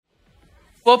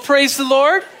Well, praise the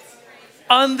Lord.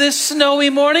 On this snowy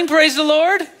morning, praise the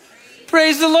Lord.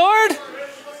 Praise the Lord.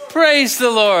 Praise the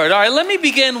Lord. All right, let me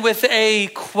begin with a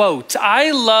quote.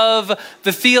 I love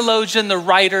the theologian, the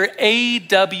writer,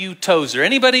 A.W. Tozer.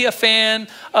 Anybody a fan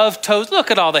of Tozer?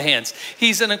 Look at all the hands.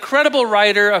 He's an incredible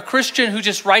writer, a Christian who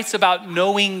just writes about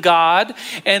knowing God.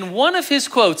 And one of his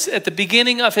quotes at the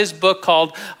beginning of his book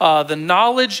called The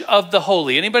Knowledge of the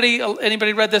Holy. Anybody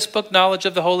read this book, Knowledge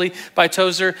of the Holy by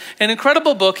Tozer? An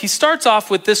incredible book. He starts off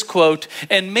with this quote,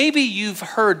 and maybe you've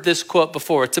heard this quote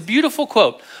before. It's a beautiful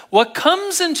quote. What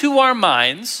comes into our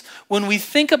minds when we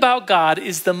think about God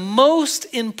is the most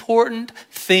important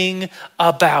thing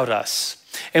about us.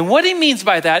 And what he means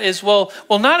by that is, well,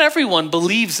 not everyone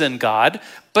believes in God,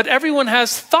 but everyone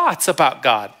has thoughts about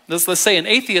God. Let's say an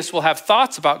atheist will have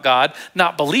thoughts about God,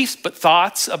 not beliefs, but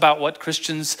thoughts about what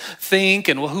Christians think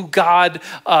and who God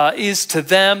is to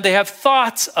them. They have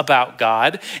thoughts about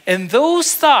God, and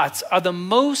those thoughts are the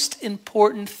most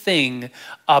important thing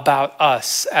about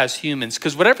us as humans.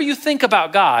 Because whatever you think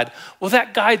about God, well,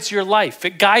 that guides your life.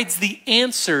 It guides the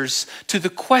answers to the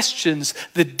questions,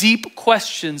 the deep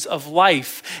questions of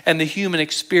life and the human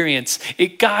experience.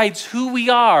 It guides who we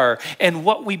are and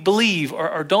what we believe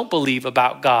or don't believe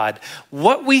about God.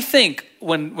 What we think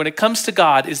when it comes to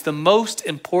God is the most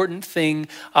important thing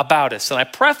about us. And I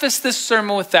preface this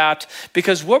sermon with that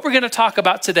because what we're going to talk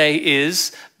about today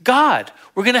is God.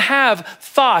 We're going to have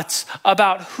thoughts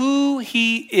about who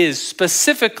he is,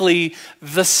 specifically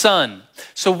the Son.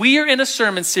 So we are in a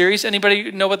sermon series.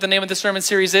 Anybody know what the name of the sermon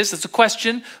series is? It's a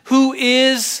question. Who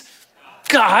is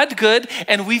God? Good.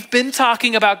 And we've been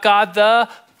talking about God the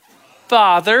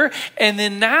Father. And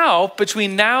then now,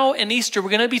 between now and Easter, we're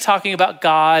going to be talking about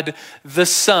God the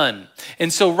Son.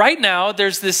 And so right now,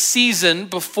 there's this season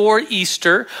before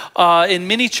Easter. In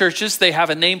many churches, they have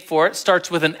a name for it. Starts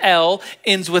with an L,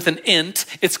 ends with an int.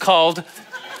 It's called...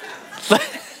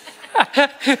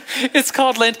 It's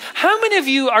called Lent. How many of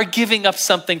you are giving up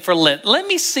something for Lent? Let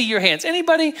me see your hands.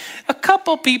 Anybody? A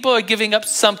couple people are giving up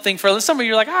something for Lent. Some of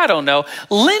you are like, I don't know.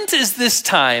 Lent is this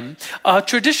time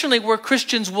traditionally where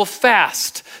Christians will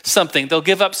fast something. They'll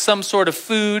give up some sort of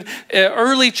food.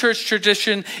 Early church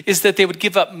tradition is that they would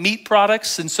give up meat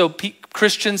products. And so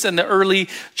Christians in the early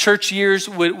church years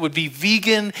would be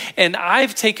vegan. And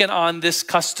I've taken on this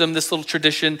custom, this little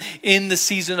tradition in the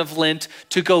season of Lent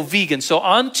to go vegan. So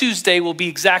on Tuesday will be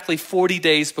exactly 40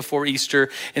 days before Easter.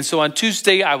 And so on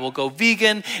Tuesday, I will go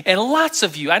vegan. And lots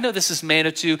of you, I know this is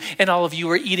Manitou, and all of you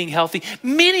are eating healthy.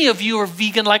 Many of you are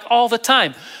vegan like all the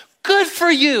time. Good for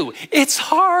you. It's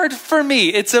hard for me.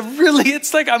 It's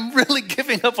like I'm really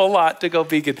giving up a lot to go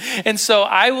vegan. And so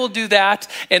I will do that.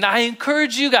 And I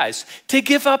encourage you guys to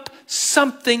give up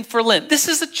something for Lent. This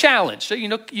is a challenge. So,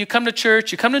 you come to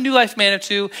church, you come to New Life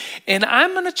Manitou, and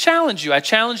I'm going to challenge you. I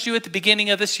challenged you at the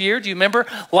beginning of this year. Do you remember?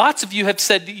 Lots of you have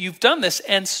said that you've done this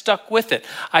and stuck with it.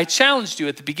 I challenged you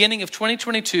at the beginning of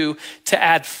 2022 to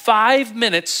add 5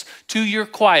 minutes to your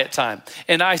quiet time.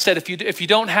 And I said, if you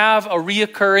don't have a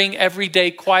reoccurring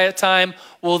everyday quiet time,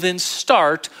 well, then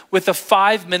start with a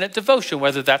 5-minute devotion,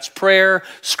 whether that's prayer,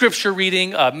 scripture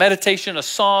reading, meditation, a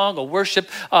song, a worship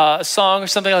song, or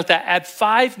something like that. Add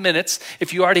 5 minutes.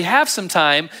 If you already have some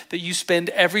time that you spend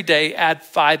every day, add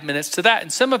 5 minutes to that.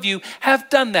 And some of you have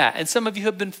done that. And some of you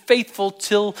have been faithful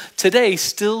till today,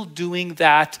 still doing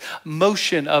that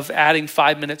motion of adding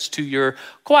 5 minutes to your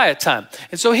quiet time.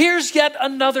 And so here's yet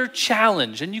another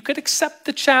challenge. And you could accept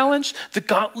the challenge. The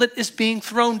gauntlet is being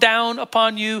thrown down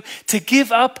upon you to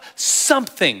give up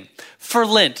something for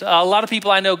Lent. A lot of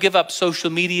people I know give up social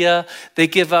media. They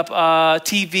give up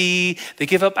TV. They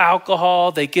give up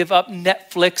alcohol. They give up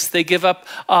Netflix. They give up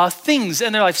things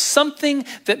in their life. Something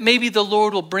that maybe the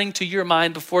Lord will bring to your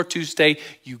mind before Tuesday.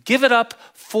 You give it up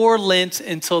for Lent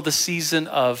until the season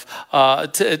of,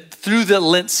 through the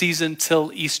Lent season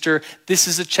till Easter. This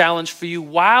is a challenge for you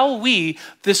while we,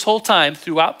 this whole time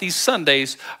throughout these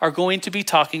Sundays, are going to be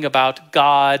talking about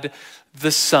God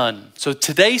the Son. So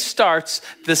today starts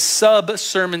the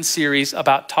sub-sermon series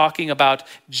about talking about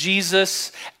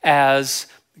Jesus as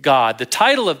God. The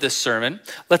title of this sermon,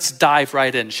 let's dive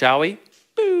right in, shall we?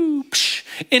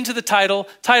 Into the title.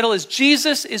 Title is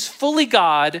Jesus is fully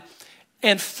God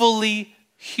and fully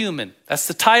human. That's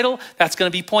the title. That's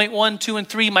going to be point 1, 2, and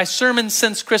 3. My sermons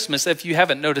since Christmas, if you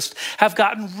haven't noticed, have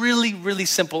gotten really, really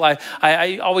simple.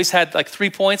 I always had like 3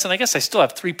 points, and I guess I still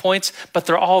have 3 points, but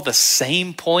they're all the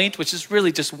same point, which is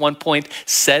really just 1 point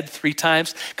said 3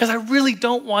 times, because I really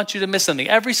don't want you to miss something.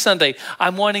 Every Sunday,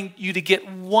 I'm wanting you to get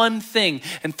one thing,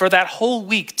 and for that whole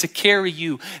week to carry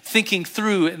you thinking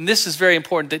through, and this is very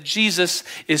important, that Jesus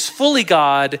is fully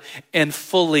God and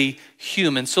fully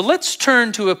human. So let's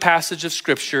turn to a passage of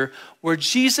scripture where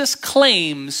Jesus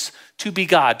claims to be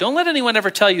God. Don't let anyone ever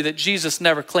tell you that Jesus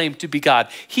never claimed to be God.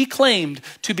 He claimed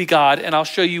to be God, and I'll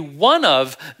show you one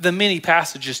of the many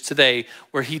passages today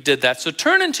where he did that. So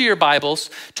turn into your Bibles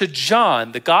to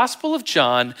John, the Gospel of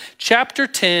John, chapter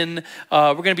 10.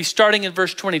 We're going to be starting in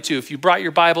verse 22. If you brought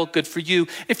your Bible, good for you.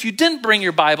 If you didn't bring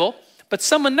your Bible, but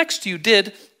someone next to you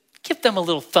did, give them a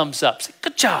little thumbs up. Say,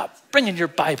 good job bringing your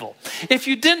Bible. If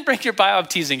you didn't bring your Bible, I'm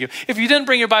teasing you. If you didn't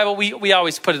bring your Bible, we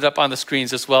always put it up on the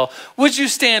screens as well. Would you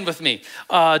stand with me?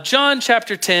 John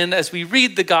chapter 10, as we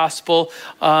read the gospel,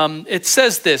 it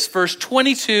says this, verse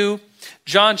 22,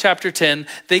 John chapter 10,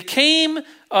 then came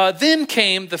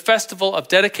the festival of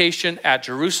dedication at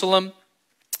Jerusalem.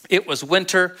 It was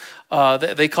winter.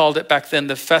 They called it back then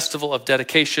the Festival of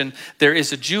Dedication. There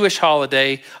is a Jewish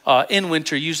holiday in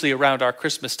winter, usually around our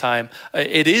Christmas time.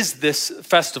 It is this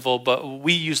festival, but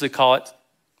we usually call it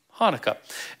Hanukkah.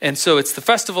 And so it's the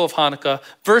Festival of Hanukkah.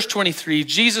 Verse 23,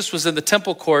 Jesus was in the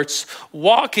temple courts,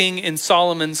 walking in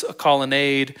Solomon's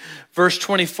colonnade. Verse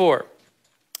 24.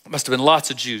 Must have been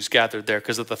lots of Jews gathered there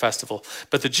because of the festival.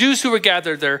 But the Jews who were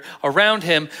gathered there around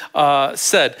him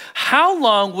said, how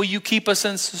long will you keep us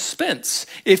in suspense?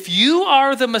 If you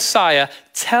are the Messiah,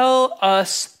 tell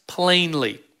us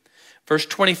plainly. Verse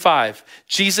 25,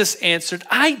 Jesus answered,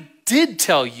 I did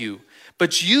tell you,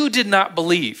 but you did not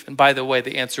believe. And by the way,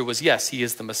 the answer was yes, he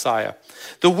is the Messiah.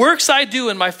 The works I do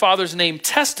in my Father's name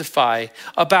testify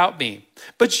about me.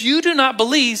 But you do not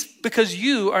believe because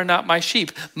you are not my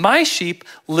sheep. My sheep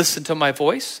listen to my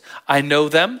voice. I know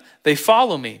them. They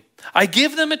follow me. I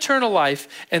give them eternal life,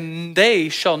 and they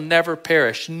shall never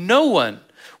perish. No one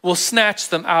will snatch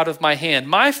them out of my hand.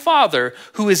 My Father,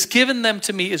 who has given them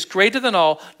to me, is greater than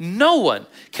all. No one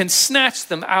can snatch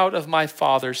them out of my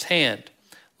Father's hand.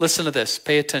 Listen to this.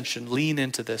 Pay attention. Lean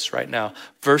into this right now.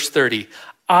 Verse 30.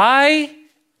 I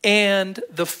and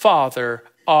the Father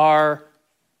are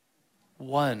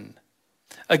one.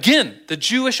 Again, the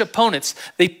Jewish opponents,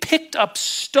 they picked up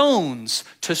stones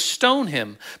to stone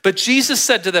him. But Jesus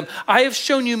said to them, I have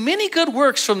shown you many good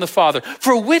works from the Father.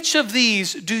 For which of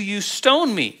these do you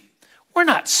stone me? We're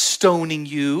not stoning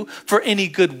you for any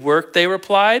good work, they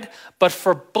replied, but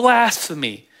for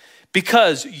blasphemy.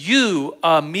 Because you,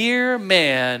 a mere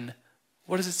man,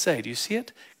 what does it say? Do you see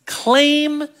it?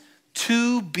 Claim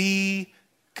to be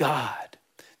God.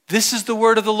 This is the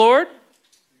word of the Lord.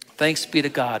 Thanks be to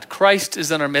God. Christ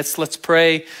is in our midst. Let's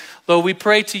pray. Lord, we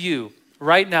pray to you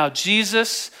right now.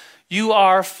 Jesus, you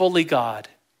are fully God.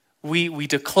 We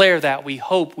declare that. We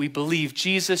hope, we believe.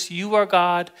 Jesus, you are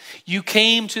God. You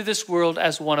came to this world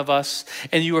as one of us,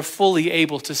 and you are fully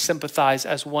able to sympathize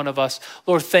as one of us.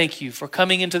 Lord, thank you for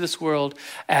coming into this world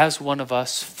as one of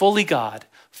us, fully God,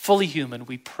 fully human.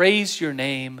 We praise your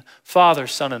name, Father,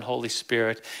 Son, and Holy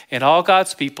Spirit. And all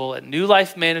God's people at New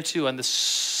Life Manitou on the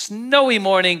snowy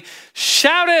morning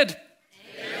shouted,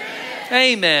 Amen.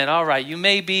 Amen. All right, you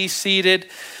may be seated.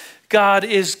 God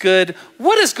is good.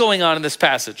 What is going on in this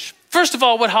passage? First of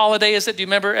all, what holiday is it? Do you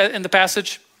remember in the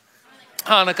passage?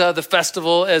 Hanukkah, the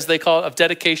festival, as they call it, of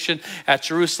dedication at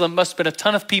Jerusalem. Must have been a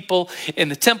ton of people in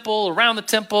the temple, around the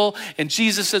temple. And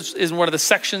Jesus is in one of the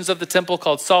sections of the temple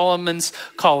called Solomon's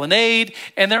colonnade.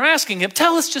 And they're asking him,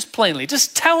 tell us just plainly,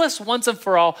 just tell us once and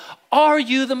for all, are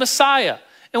you the Messiah?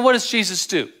 And what does Jesus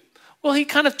do? Well, he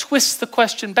kind of twists the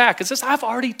question back and says, I've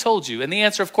already told you. And the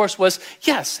answer, of course, was,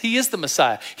 yes, he is the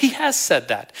Messiah. He has said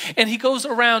that. And he goes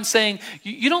around saying,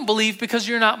 you don't believe because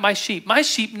you're not my sheep. My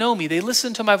sheep know me. They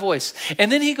listen to my voice.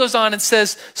 And then he goes on and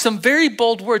says some very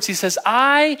bold words. He says,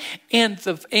 I and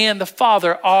the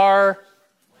Father are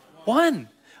one.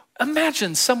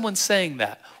 Imagine someone saying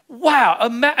that. Wow.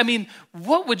 I mean,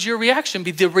 what would your reaction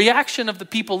be? The reaction of the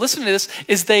people listening to this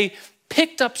is they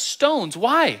picked up stones.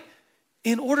 Why?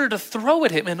 In order to throw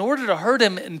at him, in order to hurt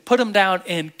him and put him down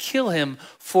and kill him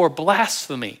for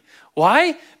blasphemy.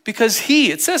 Why? Because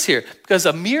it says here, because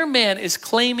a mere man is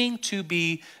claiming to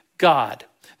be God.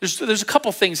 There's a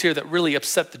couple things here that really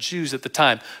upset the Jews at the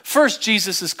time. First,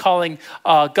 Jesus is calling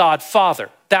God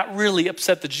Father. That really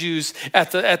upset the Jews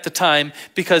at the time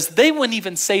because they wouldn't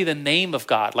even say the name of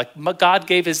God. Like God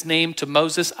gave his name to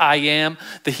Moses, I am.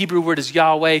 The Hebrew word is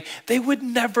Yahweh. They would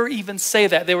never even say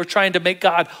that. They were trying to make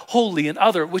God holy and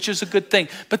other, which is a good thing.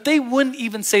 But they wouldn't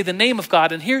even say the name of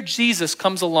God. And here Jesus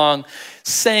comes along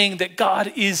saying that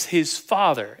God is his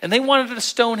Father. And they wanted to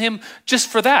stone him just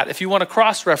for that. If you want to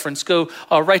cross-reference, go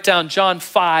write down John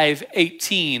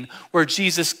 5:18, where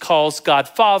Jesus calls God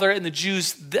Father. And the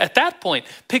Jews at that point,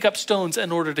 pick up stones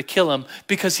in order to kill him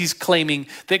because he's claiming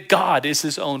that God is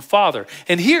his own Father.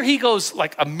 And here he goes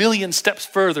like a million steps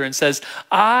further and says,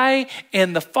 I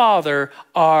and the Father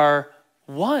are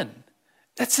one.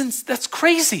 That's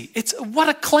crazy. What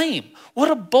a claim. What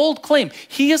a bold claim.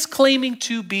 He is claiming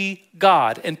to be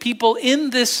God. And people in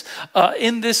this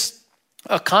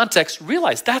context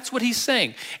realize that's what he's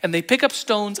saying. And they pick up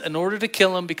stones in order to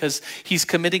kill him because he's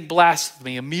committing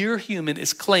blasphemy. A mere human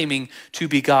is claiming to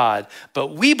be God. But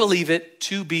we believe it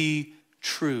to be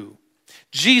true.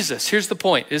 Jesus, here's the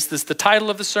point. Is this the title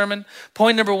of the sermon?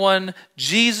 Point number 1,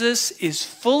 Jesus is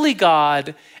fully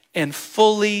God and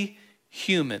fully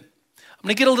human. I'm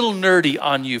going to get a little nerdy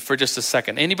on you for just a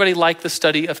second. Anybody like the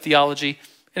study of theology?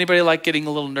 Anybody like getting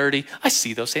a little nerdy? I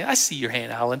see those hands. I see your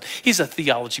hand, Alan. He's a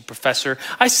theology professor.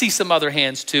 I see some other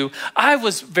hands too. I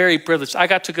was very privileged. I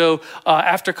got to go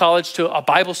after college to a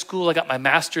Bible school. I got my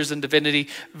master's in divinity.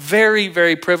 Very,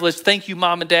 very privileged. Thank you,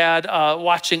 Mom and Dad,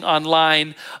 watching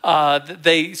online.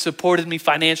 They supported me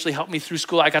financially, helped me through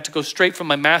school. I got to go straight from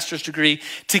my master's degree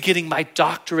to getting my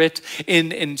doctorate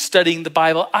in studying the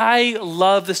Bible. I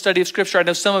love the study of Scripture. I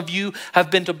know some of you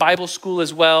have been to Bible school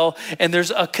as well, and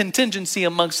there's a contingency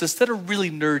amongst us that are really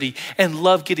nerdy and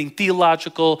love getting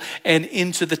theological and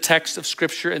into the text of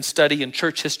Scripture and study and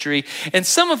church history. And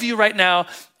some of you right now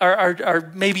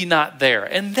are maybe not there.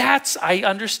 And I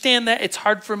understand that. It's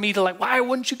hard for me to why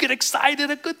wouldn't you get excited?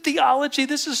 A good theology,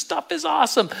 stuff is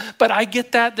awesome. But I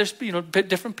get that. There's,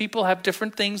 different people have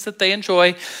different things that they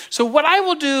enjoy. So what I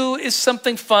will do is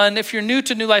something fun. If you're new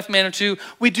to New Life Manitou,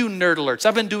 we do nerd alerts.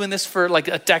 I've been doing this for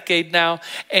a decade now.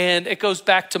 And it goes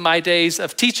back to my days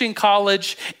of teaching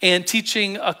college and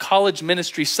teaching a college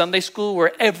ministry Sunday school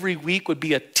where every week would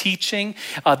be a teaching.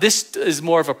 This is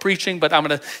more of a preaching, but I'm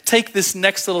going to take this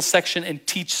next little section and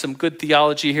teach some good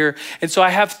theology here. And so I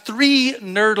have 3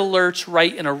 nerd alerts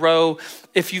right in a row.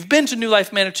 If you've been to New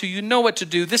Life Manitou, you know what to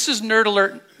do. This is nerd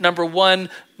alert number 1,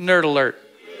 nerd alert.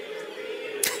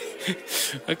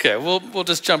 Okay, we'll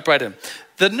just jump right in.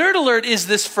 The nerd alert is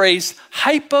this phrase,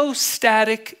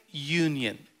 hypostatic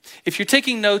union. If you're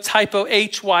taking notes, hypo,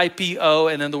 H-Y-P-O,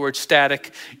 and then the word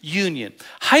static, union.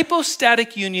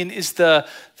 Hypostatic union is the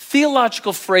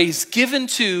theological phrase given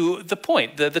to the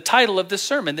point, the title of this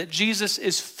sermon, that Jesus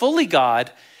is fully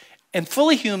God and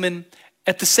fully human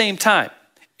at the same time.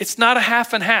 It's not a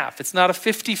half and half. It's not a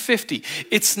 50-50.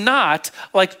 It's not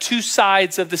like 2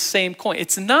 sides of the same coin.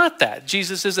 It's not that.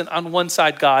 Jesus isn't on one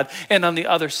side God and on the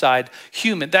other side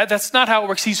human. That's not how it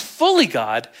works. He's fully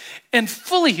God and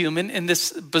fully human. In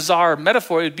this bizarre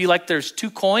metaphor, it would be like there's 2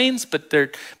 coins, but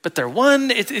they're one.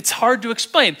 It's hard to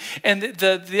explain. And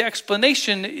the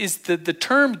explanation is the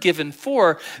term given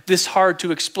for this hard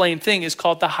to explain thing is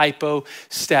called the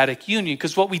hypostatic union.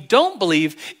 Because what we don't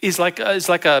believe is like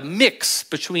a mix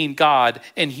between God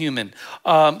and human,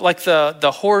 like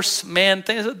the horse man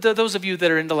thing. Those of you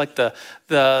that are into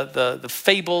the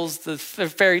fables, the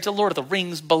fairy tale, Lord of the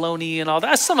Rings, baloney, and all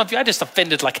that. Some of you, I just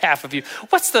offended like half of you.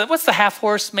 What's the half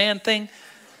horse man thing?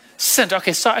 Centaur.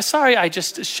 Okay, sorry, I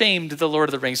just shamed the Lord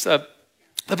of the Rings.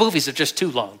 The movies are just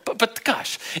too long, but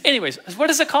gosh. Anyways, what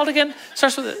is it called again?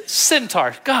 Starts with a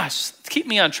centaur. Gosh, keep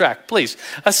me on track, please.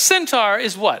 A centaur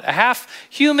is what? A half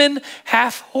human,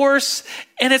 half horse,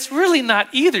 and it's really not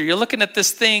either. You're looking at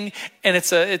this thing, and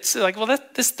it's like, well,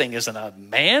 this thing isn't a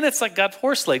man. It's like got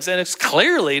horse legs, and it's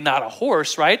clearly not a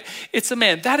horse, right? It's a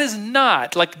man. That is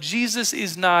not like Jesus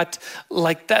is not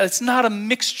like that. It's not a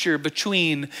mixture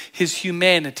between his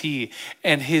humanity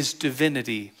and his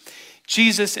divinity.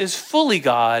 Jesus is fully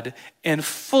God and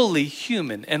fully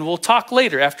human. And we'll talk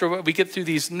later, after we get through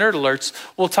these nerd alerts,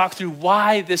 we'll talk through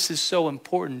why this is so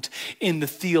important in the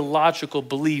theological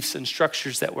beliefs and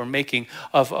structures that we're making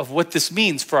of what this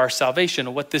means for our salvation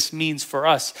and what this means for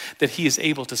us, that he is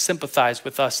able to sympathize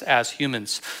with us as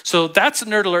humans. So that's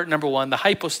nerd alert number 1, the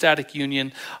hypostatic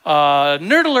union.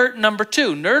 Nerd alert number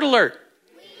 2, nerd alert.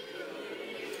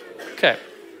 Okay.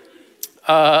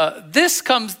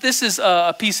 This is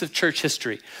a piece of church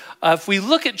history. If we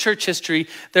look at church history,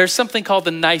 there's something called the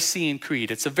Nicene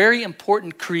Creed. It's a very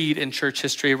important creed in church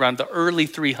history around the early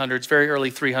 300s, very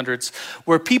early 300s,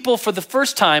 where people for the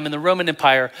first time in the Roman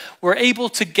Empire were able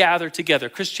to gather together.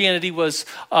 Christianity was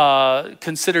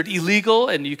considered illegal,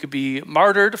 and you could be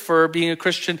martyred for being a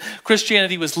Christian.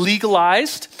 Christianity was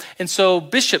legalized, and so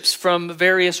bishops from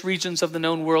various regions of the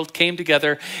known world came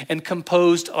together and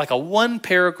composed like a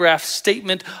 1-paragraph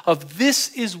statement of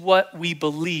this is what we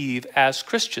believe as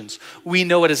Christians. Christians. We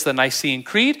know it as the Nicene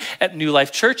Creed at New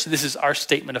Life Church. This is our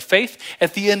statement of faith.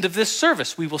 At the end of this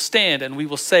service, we will stand and we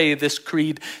will say this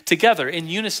creed together in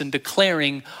unison,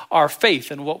 declaring our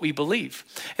faith and what we believe.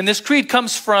 And this creed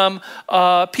comes from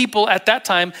people at that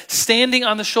time standing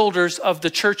on the shoulders of the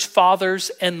church fathers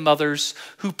and mothers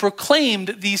who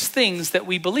proclaimed these things that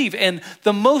we believe. And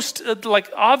the most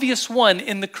obvious one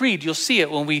in the creed, you'll see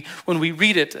it when we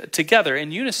read it together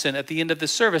in unison at the end of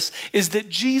this service, is that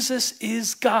Jesus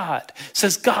is God. It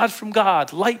says God from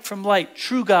God, light from light,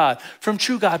 true God from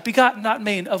true God, begotten, not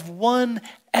made, of one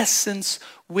essence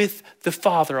with the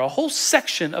Father. A whole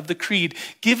section of the creed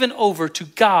given over to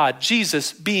God,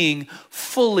 Jesus being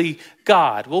fully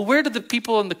God. Well, where did the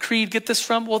people in the creed get this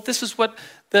from? Well, this is what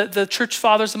the church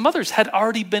fathers and mothers had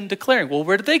already been declaring. Well,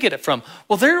 where did they get it from?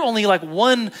 Well, they're only like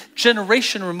one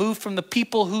generation removed from the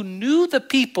people who knew the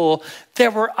people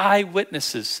that were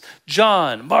eyewitnesses.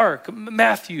 John, Mark,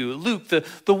 Matthew, Luke,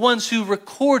 the ones who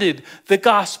recorded the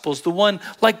Gospels, the one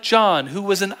like John, who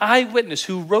was an eyewitness,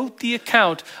 who wrote the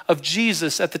account of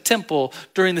Jesus at the temple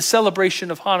during the celebration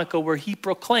of Hanukkah, where he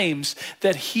proclaims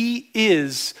that he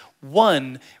is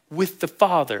one with the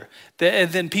Father.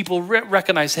 And then people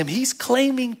recognize him. He's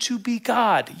claiming to be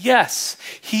God. Yes,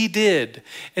 he did.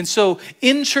 And so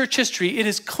in church history, it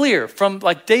is clear from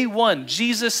like day one,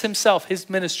 Jesus himself, his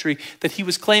ministry, that he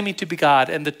was claiming to be God,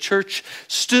 and the church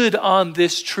stood on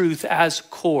this truth as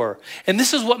core. And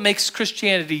this is what makes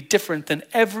Christianity different than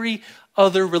every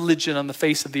other religion on the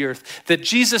face of the earth. That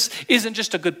Jesus isn't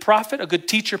just a good prophet, a good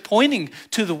teacher pointing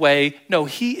to the way. No,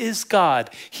 he is God.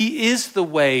 He is the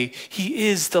way. He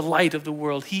is the light of the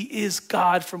world. He is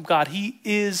God from God. He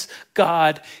is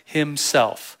God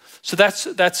himself. So that's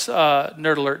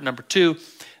nerd alert number 2.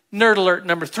 Nerd alert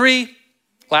number 3,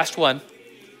 last one.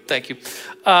 Thank you.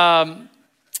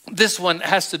 This one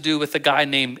has to do with a guy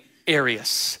named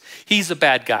Arius. He's a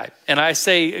bad guy. And I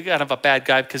say kind of a bad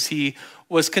guy because he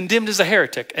was condemned as a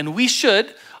heretic. And we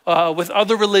should, with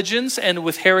other religions and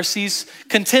with heresies,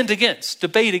 contend against,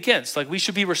 debate against. Like, we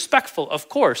should be respectful, of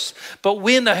course. But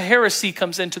when a heresy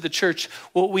comes into the church,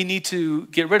 well, we need to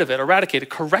get rid of it, eradicate it,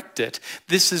 correct it.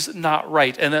 This is not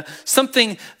right. And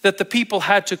something that the people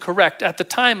had to correct at the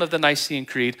time of the Nicene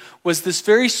Creed was this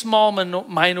very small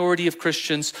minority of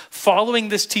Christians following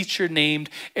this teacher named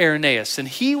Irenaeus. And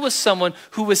he was someone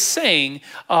who was saying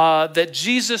that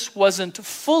Jesus wasn't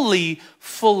fully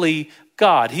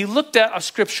God. He looked at a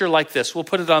scripture like this. We'll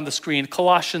put it on the screen.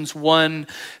 Colossians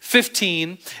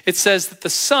 1:15. It says that the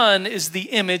Son is the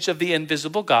image of the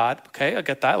invisible God. Okay, I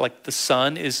get that. Like, the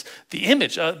Son is the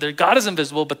image. God is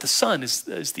invisible, but the Son is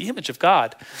the image of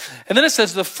God. And then it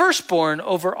says the firstborn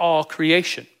over all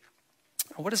creation.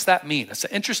 What does that mean? It's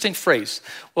an interesting phrase.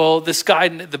 Well, this guy,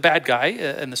 the bad guy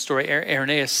in the story,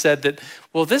 Irenaeus, said that,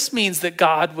 well, this means that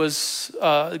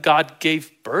God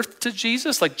gave birth to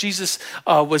Jesus. Like, Jesus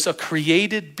was a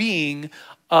created being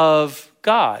of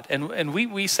God. And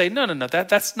we say, no,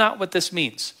 that's not what this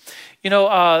means. You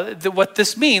know, what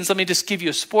this means, let me just give you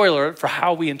a spoiler for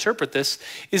how we interpret this,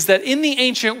 is that in the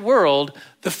ancient world,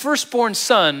 the firstborn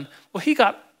son, well, he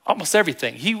got almost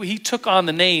everything. He took on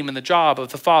the name and the job of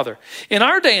the father. In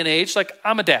our day and age, like,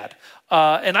 I'm a dad.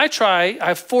 And I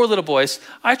have 4 little boys.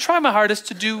 I try my hardest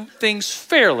to do things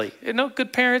fairly. You know,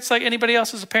 good parents, like anybody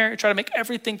else as a parent, you try to make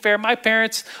everything fair. My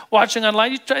parents watching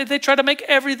online, they try to make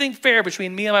everything fair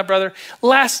between me and my brother.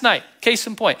 Last night, case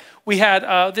in point, we had,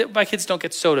 my kids don't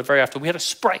get soda very often. We had a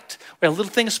Sprite. We had a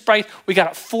little thing of Sprite. We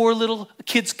got 4 little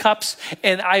kids' cups,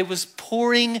 and I was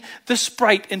pouring the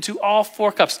Sprite into all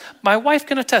 4 cups. My wife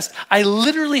can attest. I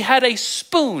literally had a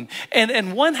spoon,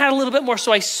 and one had a little bit more,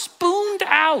 so I spooned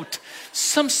out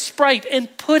some Sprite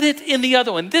and put it in the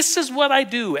other one. This is what I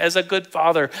do as a good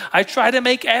father. I try to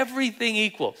make everything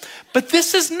equal. But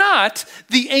this is not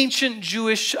the ancient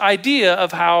Jewish idea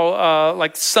of how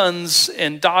like sons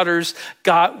and daughters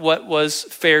got what was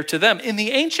fair to them. In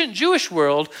the ancient Jewish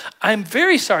world, I'm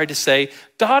very sorry to say,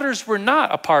 daughters were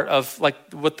not a part of like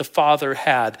what the father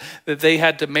had, that they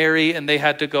had to marry and they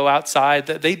had to go outside,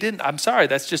 that they didn't. I'm sorry,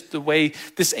 that's just the way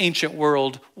this ancient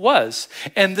world was.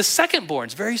 And the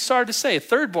secondborns, very sorry to say,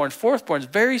 thirdborn, fourthborns,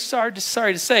 very sorry to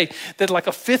say that like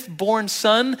a fifth-born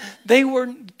son, they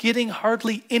were getting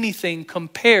hardly anything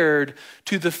compared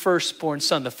to the firstborn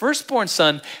son. The firstborn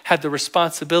son had the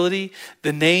responsibility,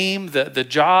 the name, the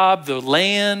job, the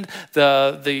land,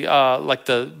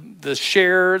 the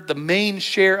the main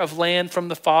share of land from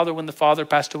the Father when the Father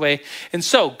passed away. And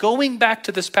so going back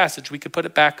to this passage, we could put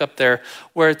it back up there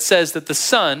where it says that the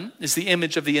Son is the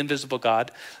image of the invisible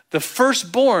God, the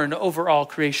firstborn over all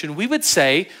creation. We would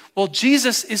say, well,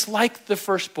 Jesus is like the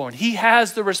firstborn. He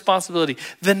has the responsibility,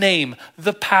 the name,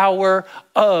 the power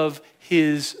of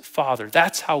his Father.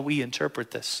 That's how we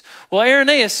interpret this. Well,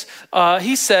 Irenaeus,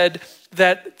 he said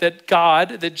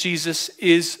that Jesus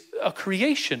is a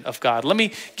creation of God. Let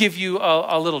me give you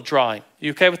a little drawing.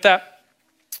 You okay with that?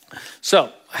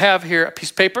 So I have here a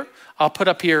piece of paper. I'll put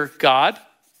up here God,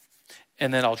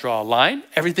 and then I'll draw a line.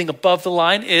 Everything above the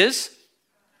line is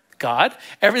God.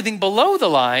 Everything below the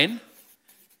line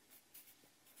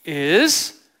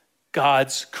is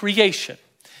God's creation.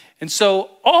 And so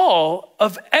all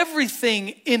of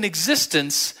everything in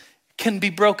existence can be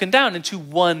broken down into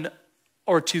one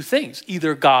or two things,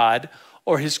 either God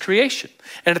or his creation.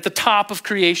 And at the top of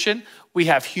creation, we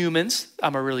have humans.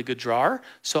 I'm a really good drawer,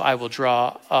 so I will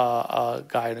draw a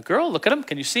guy and a girl. Look at them.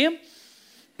 Can you see them?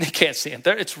 You can't see them.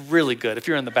 It's really good. If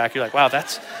you're in the back, you're like, wow,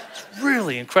 it's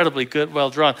really incredibly good,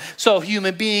 well drawn. So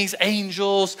human beings,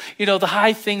 angels, the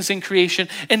high things in creation.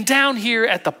 And down here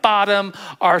at the bottom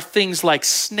are things like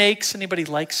snakes. Anybody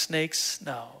like snakes?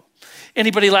 No.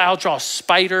 Anybody like, I'll draw a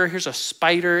spider. Here's a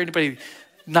spider. Anybody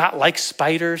not like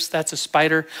spiders? That's a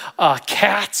spider.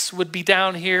 Cats would be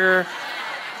down here.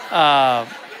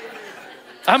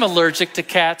 I'm allergic to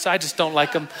cats. I just don't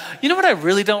like them. You know what I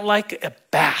really don't like?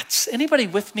 Bats. Anybody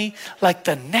with me? Like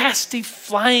the nasty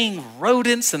flying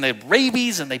rodents, and they have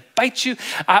rabies and they bite you.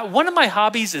 One of my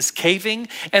hobbies is caving,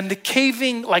 and the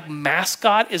caving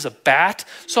mascot is a bat.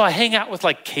 So I hang out with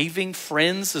caving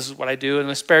friends. This is what I do in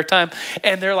my spare time.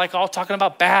 And they're all talking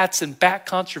about bats and bat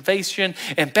conservation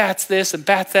and bats this and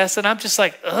bats that. And I'm just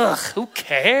like, ugh, who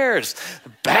cares?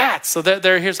 Bats. So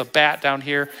here's a bat down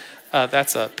here.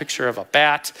 That's a picture of a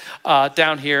bat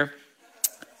down here.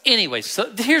 Anyway, so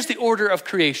here's the order of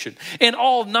creation. And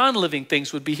all non-living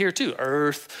things would be here too.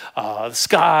 Earth, the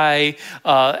sky,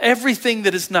 everything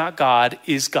that is not God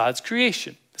is God's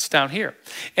creation. It's down here.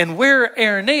 And where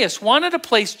Irenaeus wanted to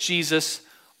place Jesus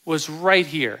was right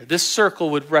here. This circle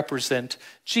would represent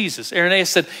Jesus. Irenaeus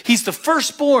said he's the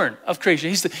firstborn of creation.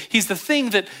 He's the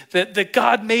thing that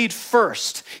God made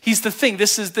first. He's the thing.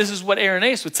 This is what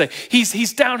Irenaeus would say.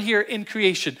 He's down here in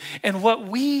creation. And what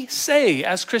we say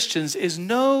as Christians is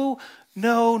no,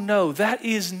 that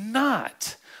is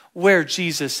not where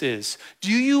Jesus is.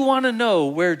 Do you want to know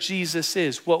where Jesus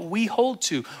is? What we hold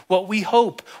to, what we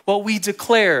hope, what we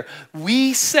declare.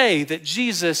 We say that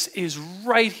Jesus is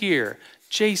right here.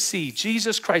 JC,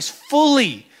 Jesus Christ,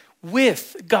 fully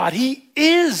with God. He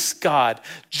is God.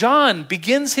 John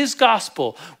begins his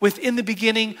gospel with, in the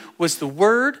beginning was the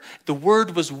Word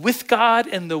was with God,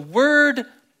 and the Word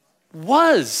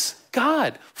was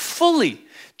God, fully.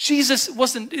 Jesus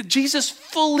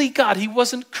fully God. He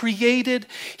wasn't created.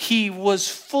 He was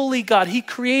fully God. He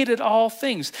created all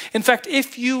things. In fact,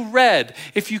 if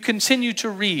you continue to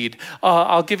read,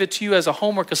 I'll give it to you as a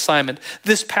homework assignment,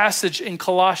 this passage in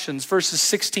Colossians verses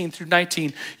 16 through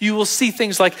 19, you will see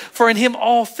things like, for in him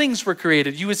all things were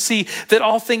created. You would see that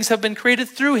all things have been created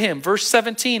through him. Verse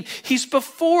 17, he's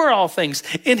before all things.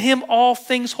 In him all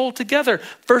things hold together.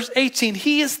 Verse 18,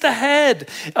 he is the head.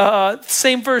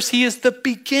 Same verse, he is the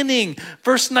beginning.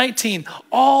 Verse 19,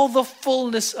 all the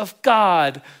fullness of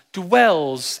God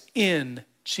dwells in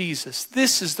Jesus.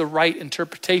 This is the right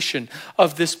interpretation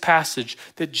of this passage,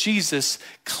 that Jesus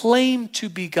claimed to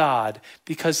be God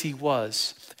because he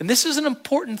was. And this is an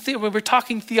important thing. We're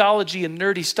talking theology and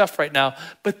nerdy stuff right now,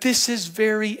 but this is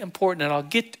very important. And I'll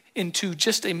get into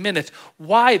just a minute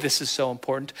why this is so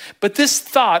important. But this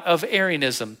thought of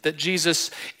Arianism, that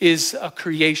Jesus is a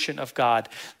creation of God,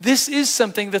 this is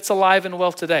something that's alive and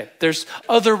well today. There's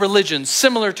other religions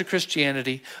similar to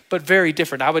Christianity, but very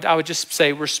different. I would just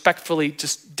say respectfully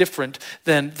just different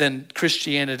than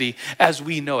Christianity as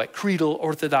we know it, creedal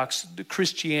Orthodox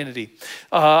Christianity.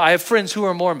 I have friends who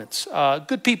are Mormons,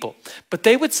 good people, but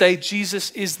they would say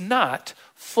Jesus is not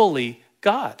fully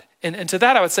God. And to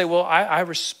that I would say, well, I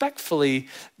respectfully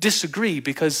disagree,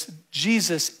 because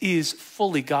Jesus is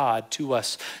fully God to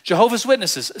us. Jehovah's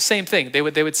Witnesses, same thing. They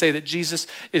would say that Jesus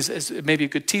is maybe a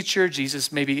good teacher,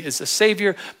 Jesus maybe is a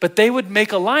savior, but they would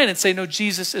make a line and say, no,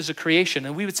 Jesus is a creation.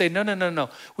 And we would say, no.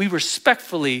 We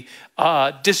respectfully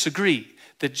disagree.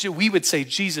 That we would say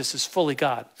Jesus is fully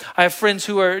God. I have friends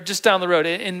who are just down the road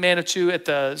in Manitou at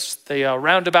the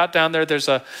roundabout down there. There's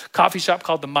a coffee shop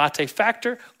called the Mate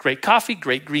Factor. Great coffee,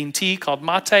 great green tea called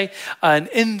Mate. And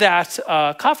in that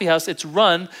coffee house, it's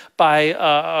run by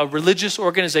a religious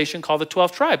organization called the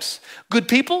 12 Tribes. Good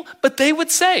people, but they would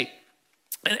say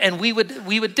And we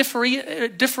would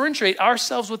differentiate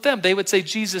ourselves with them. They would say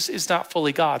Jesus is not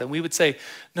fully God. And we would say,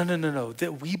 no,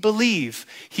 that we believe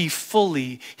he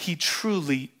truly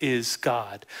is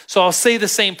God. So I'll say the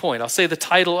same point. I'll say the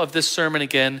title of this sermon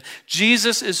again.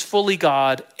 Jesus is fully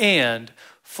God and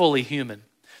fully human.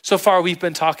 So far, we've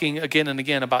been talking again and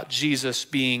again about Jesus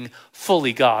being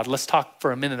fully God. Let's talk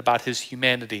for a minute about his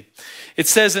humanity. It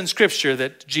says in Scripture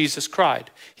that Jesus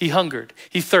cried. He hungered.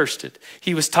 He thirsted.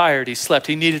 He was tired. He slept.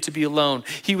 He needed to be alone.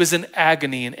 He was in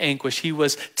agony and anguish. He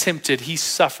was tempted. He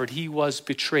suffered. He was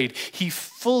betrayed. He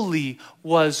fully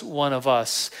was one of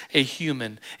us, a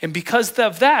human. And because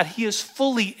of that, he is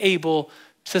fully able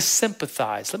to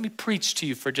sympathize. Let me preach to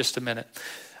you for just a minute.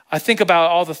 I think about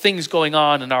all the things going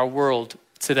on in our world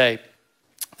today.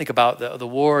 I think about the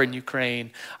war in Ukraine.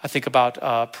 I think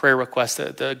about prayer requests.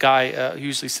 The guy who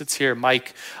usually sits here,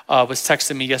 Mike, was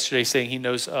texting me yesterday saying he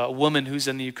knows a woman who's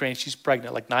in the Ukraine. She's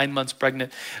pregnant, like 9 months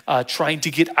pregnant, trying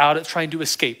to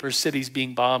escape. Her city's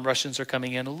being bombed. Russians are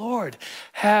coming in. Lord,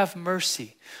 have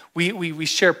mercy. We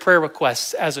share prayer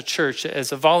requests as a church,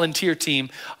 as a volunteer team.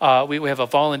 We have a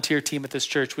volunteer team at this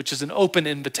church, which is an open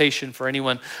invitation for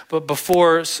anyone. But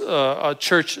before a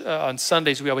church on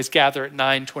Sundays, we always gather at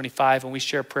 9:25 and we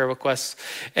share prayer requests.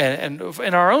 And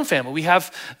in our own family, we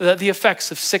have the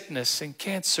effects of sickness and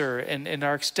cancer and in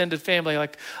our extended family.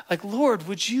 Like, Lord,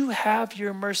 would you have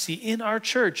your mercy in our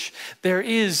church? There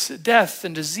is death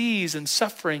and disease and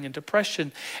suffering and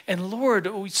depression. And Lord,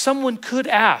 someone could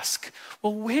ask,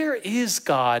 well, where is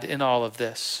God in all of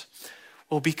this?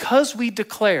 Well, because we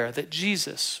declare that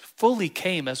Jesus fully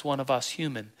came as one of us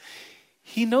human,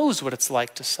 he knows what it's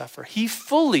like to suffer. He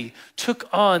fully took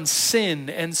on sin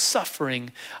and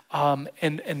suffering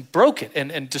and broke it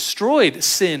and destroyed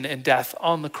sin and death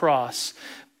on the cross.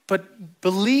 But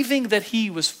believing that he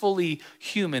was fully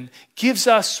human gives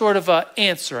us sort of an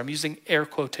answer. I'm using air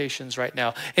quotations right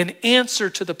now. An answer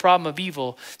to the problem of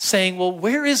evil, saying, well,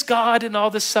 where is God in all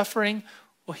this suffering?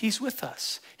 Well, he's with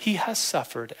us. He has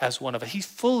suffered as one of us. He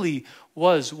fully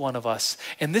was one of us.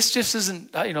 And this just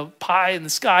isn't, pie in the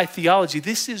sky theology.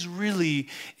 This is really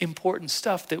important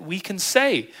stuff that we can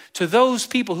say to those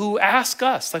people who ask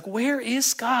us, like, where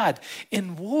is God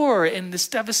in war, in this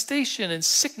devastation and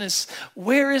sickness?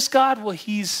 Where is God? Well,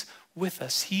 he's with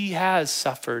us. He has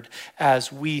suffered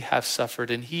as we have suffered,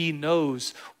 and he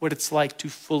knows what it's like to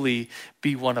fully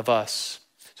be one of us.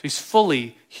 So he's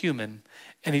fully human,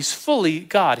 and he's fully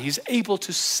God. He's able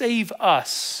to save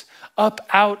us up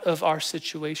out of our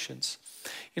situations.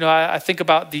 I think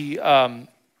about there's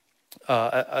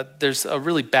a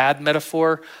really bad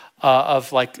metaphor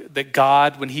of like that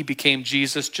God, when he became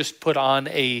Jesus, just put on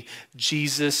a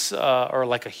Jesus or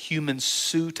like a human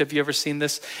suit. Have you ever seen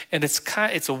this? And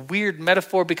it's a weird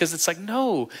metaphor because it's like,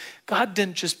 no, God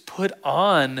didn't just put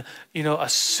on, a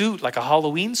suit, like a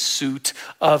Halloween suit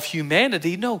of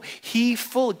humanity. No,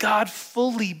 God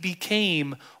fully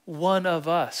became one of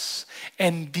us.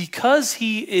 And because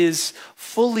he is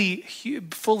fully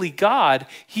God,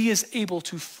 he is able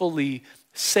to fully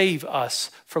save us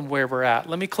from where we're at.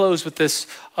 Let me close with this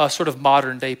sort of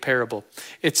modern day parable.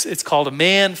 It's called A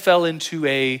Man Fell into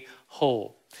a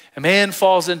Hole. A man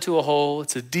falls into a hole.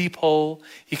 It's a deep hole.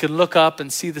 He can look up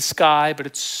and see the sky, but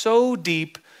it's so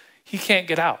deep he can't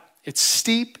get out. It's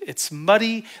steep, it's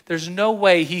muddy. There's no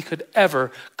way he could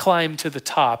ever climb to the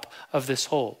top of this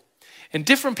hole. And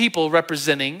different people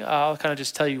representing, I'll kind of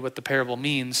just tell you what the parable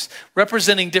means,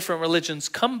 representing different religions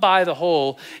come by the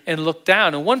hole and look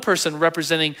down. And one person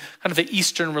representing kind of the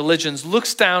Eastern religions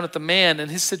looks down at the man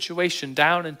and his situation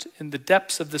down in the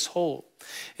depths of this hole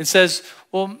and says,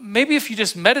 well, maybe if you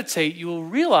just meditate, you will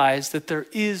realize that there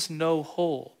is no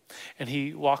hole. And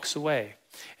he walks away.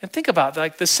 And think about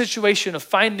like the situation of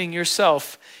finding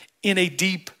yourself in a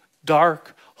deep,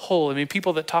 dark hole. I mean,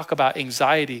 people that talk about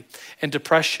anxiety and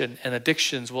depression and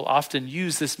addictions will often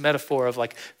use this metaphor of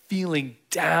like feeling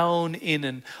down in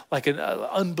an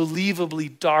unbelievably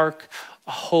dark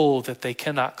hole that they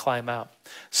cannot climb out.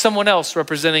 Someone else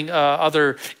representing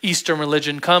other Eastern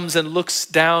religion comes and looks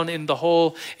down in the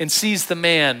hole and sees the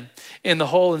man in the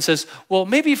hole and says, well,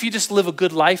 maybe if you just live a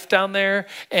good life down there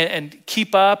and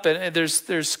keep up and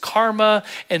there's karma,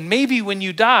 and maybe when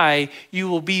you die, you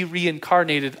will be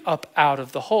reincarnated up out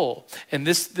of the hole. And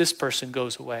this person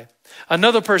goes away.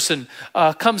 Another person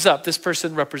comes up, this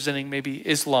person representing maybe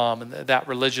Islam and that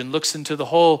religion, looks into the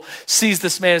hole, sees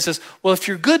this man and says, well, if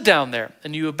you're good down there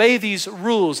and you obey these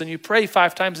rules and you pray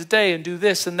 5 times a day and do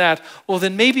this and that, well,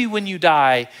 then maybe when you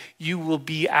die, you will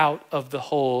be out of the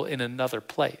hole in another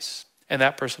place. And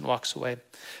that person walks away.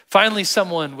 Finally,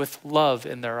 someone with love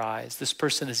in their eyes. This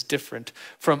person is different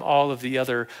from all of the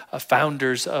other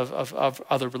founders of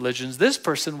other religions. This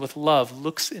person with love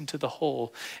looks into the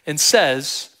hole and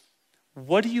says,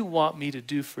 what do you want me to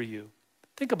do for you?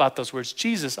 Think about those words.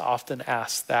 Jesus often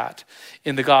asks that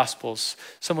in the Gospels.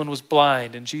 Someone was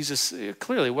blind, and Jesus,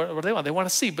 clearly, what do they want? They want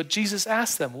to see. But Jesus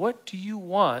asked them, what do you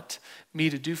want me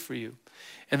to do for you?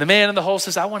 And the man in the hole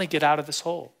says, I want to get out of this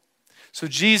hole. So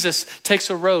Jesus takes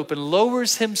a rope and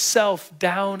lowers himself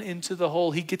down into the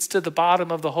hole. He gets to the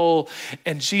bottom of the hole,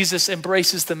 and Jesus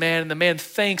embraces the man, and the man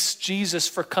thanks Jesus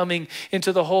for coming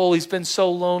into the hole. He's been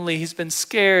so lonely. He's been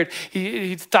scared.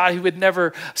 He thought he would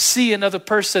never see another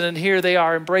person, and here they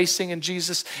are embracing, and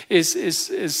Jesus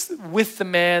is with the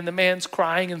man. The man's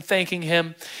crying and thanking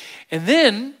him. And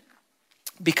then,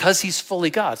 because he's fully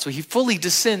God. So he fully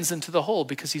descends into the hole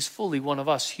because he's fully one of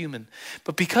us, human.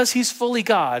 But because he's fully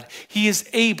God, he is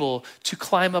able to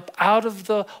climb up out of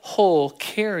the hole,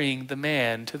 carrying the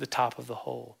man to the top of the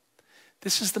hole.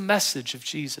 This is the message of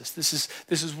Jesus. This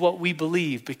is what we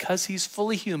believe. Because he's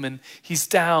fully human, he's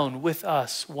down with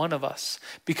us, one of us.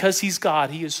 Because he's God,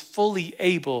 he is fully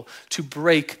able to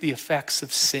break the effects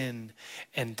of sin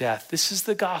and death. This is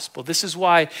the gospel. This is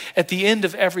why at the end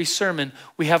of every sermon,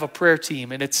 we have a prayer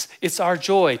team. And it's our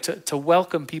joy to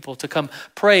welcome people, to come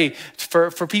pray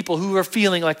for people who are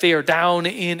feeling like they are down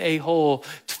in a hole,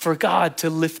 for God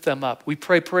to lift them up. We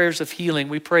pray prayers of healing.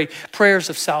 We pray prayers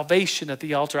of salvation at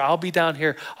the altar. I'll be down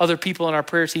here. Other people on our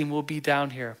prayer team will be down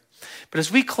here. But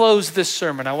as we close this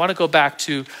sermon, I want to go back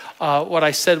to what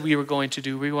I said we were going to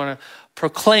do. We want to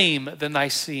proclaim the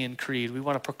Nicene Creed. We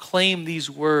want to proclaim these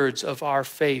words of our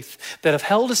faith that have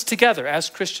held us together as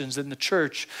Christians in the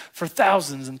church for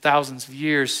thousands and thousands of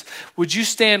years. Would you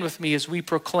stand with me as we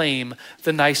proclaim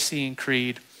the Nicene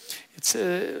Creed? It's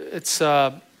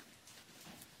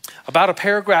about a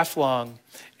paragraph long,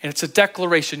 and it's a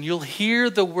declaration. You'll hear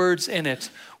the words in it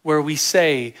where we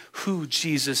say who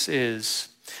Jesus is.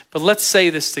 But let's say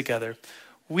this together.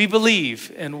 We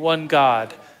believe in one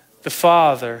God, the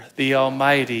Father, the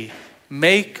Almighty,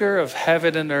 maker of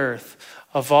heaven and earth,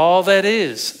 of all that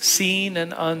is seen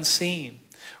and unseen.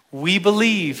 We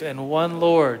believe in one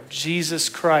Lord, Jesus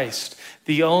Christ,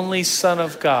 the only Son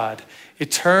of God,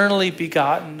 eternally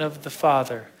begotten of the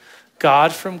Father,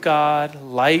 God from God,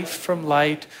 light from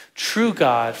light, true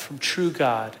God from true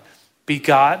God,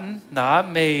 begotten, not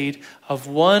made, of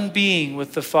one being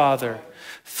with the Father.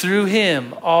 Through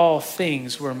him all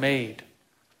things were made.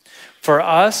 For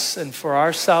us and for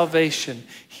our salvation,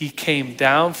 he came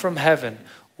down from heaven,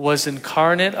 was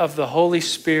incarnate of the Holy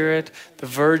Spirit, the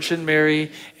Virgin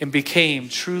Mary, and became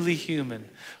truly human.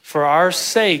 For our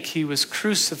sake, he was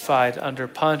crucified under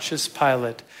Pontius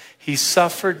Pilate. He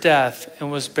suffered death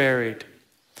and was buried.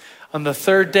 On the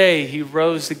third day, he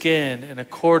rose again in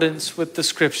accordance with the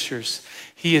Scriptures.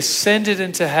 He ascended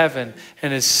into heaven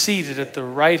and is seated at the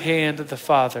right hand of the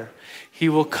Father. He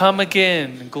will come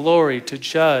again in glory to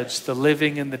judge the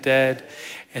living and the dead,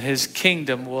 and his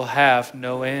kingdom will have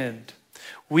no end.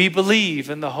 We believe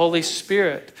in the Holy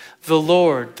Spirit, the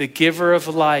Lord, the giver of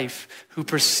life, who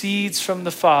proceeds from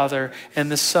the Father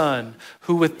and the Son,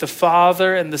 who with the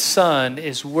Father and the Son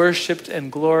is worshiped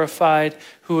and glorified,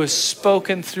 who has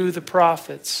spoken through the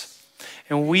prophets.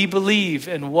 And we believe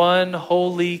in one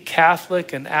holy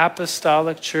Catholic and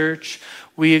apostolic church.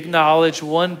 We acknowledge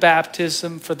one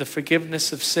baptism for the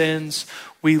forgiveness of sins.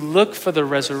 We look for the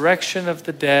resurrection of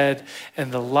the dead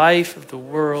and the life of the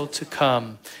world to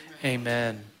come.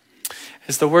 Amen.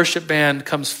 As the worship band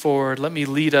comes forward, let me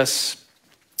lead us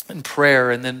in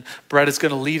prayer, and then Brett is going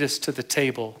to lead us to the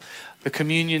table, the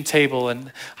communion table.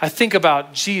 And I think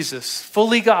about Jesus,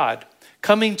 fully God,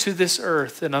 coming to this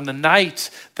earth, and on the night,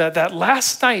 that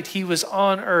last night he was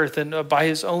on earth, and by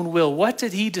his own will, what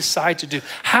did he decide to do?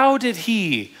 How did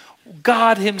he,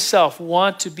 God himself,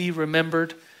 want to be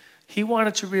remembered? He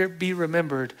wanted to be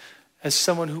remembered as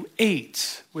someone who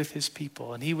ate with his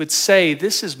people. And he would say,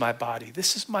 this is my body,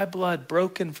 this is my blood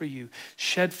broken for you,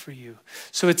 shed for you.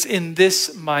 So it's in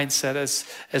this mindset,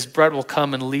 as Brett will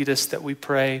come and lead us, that we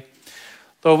pray.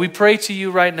 Lord, we pray to you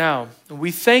right now, and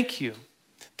we thank you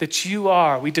that you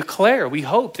are, we declare, we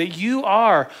hope that you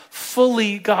are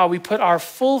fully God. We put our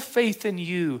full faith in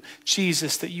you,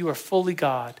 Jesus, that you are fully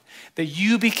God, that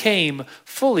you became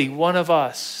fully one of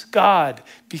us. God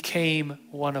became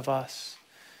one of us.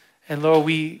 And Lord,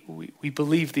 we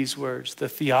believe these words. The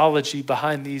theology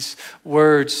behind these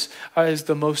words is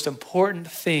the most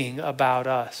important thing about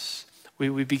us.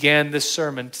 We began this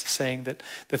sermon saying that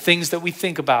the things that we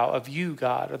think about of you,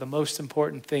 God, are the most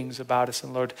important things about us.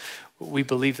 And Lord, we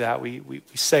believe that. We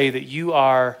say that you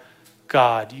are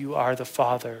God. You are the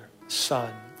Father,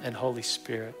 Son, and Holy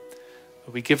Spirit.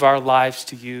 We give our lives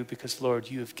to you because, Lord,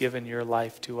 you have given your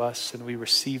life to us, and we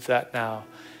receive that now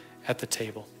at the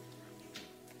table.